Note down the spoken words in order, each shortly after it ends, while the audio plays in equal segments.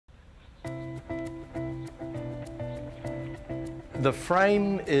The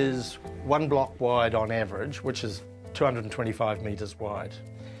frame is 1 block wide on average, which is 225 metres wide.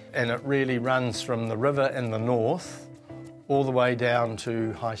 And it really runs from the river in the north all the way down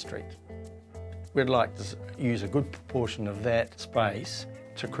to High Street. We'd like to use a good proportion of that space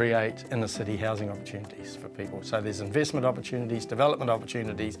to create inner city housing opportunities for people. So there's investment opportunities, development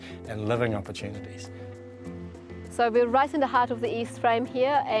opportunities and living opportunities. So we're right in the heart of the east frame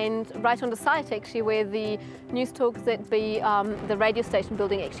here, and right on the site actually where the News Talk ZB, the radio station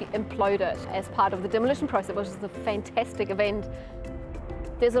building actually imploded as part of the demolition process, which is a fantastic event.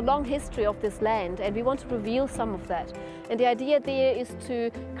 There's a long history of this land and we want to reveal some of that. And the idea there is to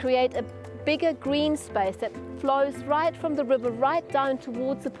create a bigger green space that flows right from the river right down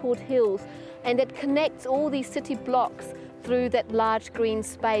towards the Port Hills, and that connects all these city blocks through that large green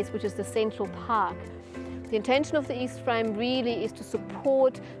space which is the Central Park. The intention of the East Frame really is to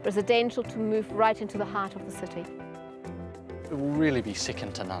support residential to move right into the heart of the city. It will really be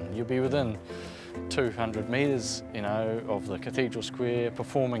second to none. You'll be within 200 metres, of the Cathedral Square,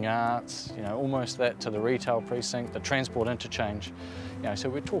 performing arts, almost that to the retail precinct, the transport interchange. So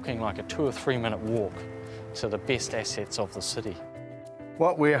we're talking like a 2 or 3 minute walk to the best assets of the city.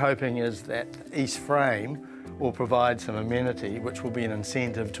 What we're hoping is that East Frame will provide some amenity which will be an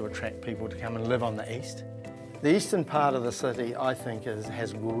incentive to attract people to come and live on the east. The eastern part of the city, I think,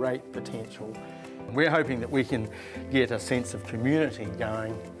 has great potential. We're hoping that we can get a sense of community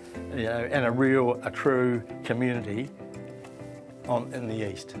going, and a true community in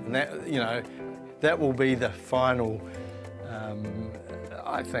the east. And that will be the final,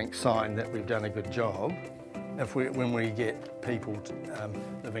 I think, sign that we've done a good job when we get people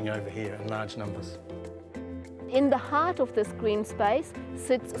living over here in large numbers. In the heart of this green space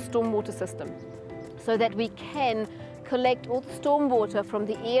sits a stormwater system, so that we can collect all the stormwater from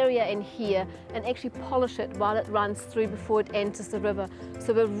the area in here and actually polish it while it runs through before it enters the river.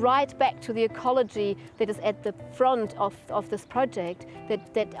 So we're right back to the ecology that is at the front of this project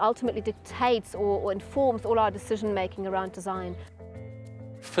that ultimately dictates or informs all our decision making around design.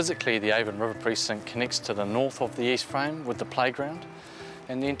 Physically, the Avon River Precinct connects to the north of the East Frame with the playground.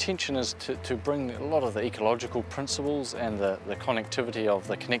 And the intention is to bring a lot of the ecological principles and the connectivity of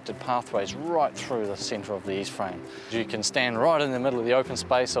the connected pathways right through the centre of the East Frame. You can stand right in the middle of the open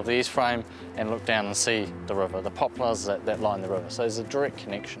space of the East Frame and look down and see the river, the poplars that line the river. So there's a direct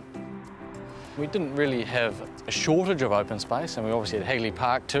connection. We didn't really have a shortage of open space, and we obviously had Hagley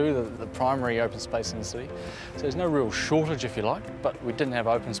Park too, the primary open space in the city. So there's no real shortage, if you like, but we didn't have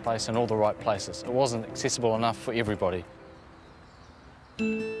open space in all the right places. It wasn't accessible enough for everybody.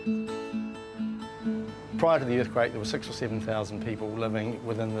 Prior to the earthquake, there were 6,000 or 7,000 people living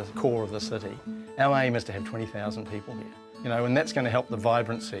within the core of the city. Our aim is to have 20,000 people here, and that's going to help the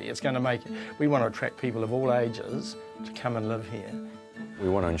vibrancy. It's going to we want to attract people of all ages to come and live here. We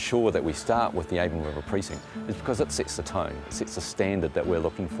want to ensure that we start with the Avon River Precinct, is because it sets the tone, it sets the standard that we're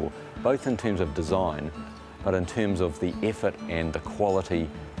looking for, both in terms of design, but in terms of the effort and the quality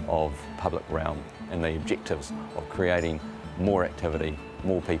of public realm and the objectives of creating more activity,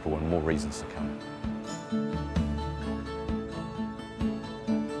 more people and more reasons to come.